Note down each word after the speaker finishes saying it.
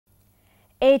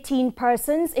18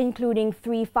 persons, including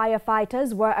 3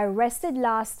 firefighters, were arrested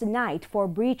last night for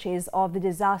breaches of the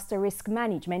Disaster Risk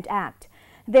Management Act.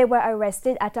 They were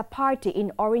arrested at a party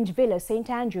in Orange Villa, St.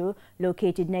 Andrew,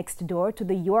 located next door to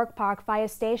the York Park Fire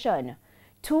Station.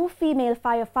 2 female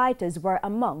firefighters were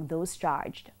among those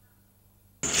charged.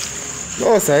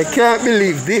 No, sir, I can't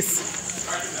believe this.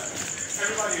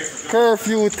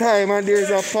 Curfew time and there's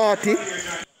a party.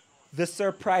 The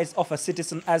surprise of a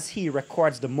citizen as he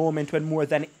records the moment when more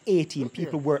than 18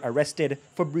 people were arrested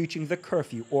for breaching the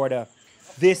curfew order.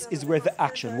 This is where the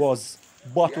action was.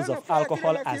 Bottles of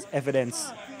alcohol as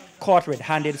evidence. Caught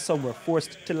red-handed, some were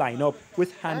forced to line up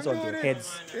with hands on their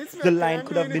heads. The line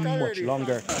could have been much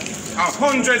longer.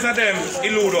 Hundreds of them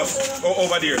elude us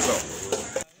over there, sir.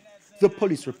 The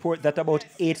police report that about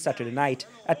 8 Saturday night,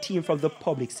 a team from the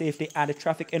Public Safety and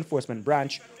Traffic Enforcement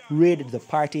Branch raided the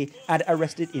party and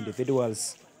arrested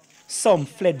individuals. Some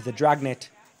fled the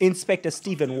dragnet. Inspector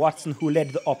Stephen Watson, who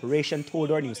led the operation, told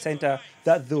our news centre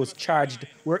that those charged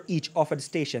were each offered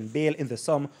station bail in the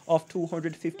sum of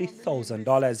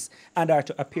 $250,000 and are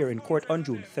to appear in court on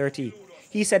June 30.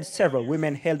 He said several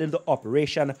women held in the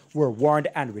operation were warned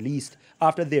and released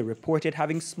after they reported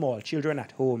having small children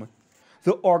at home.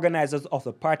 The organizers of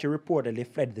the party reportedly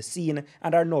fled the scene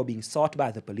and are now being sought by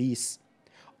the police.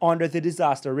 Under the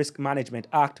Disaster Risk Management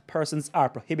Act, persons are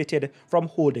prohibited from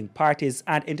holding parties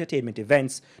and entertainment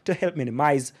events to help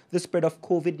minimize the spread of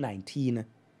COVID-19.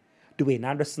 Dwayne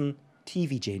Anderson,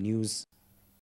 TVJ News.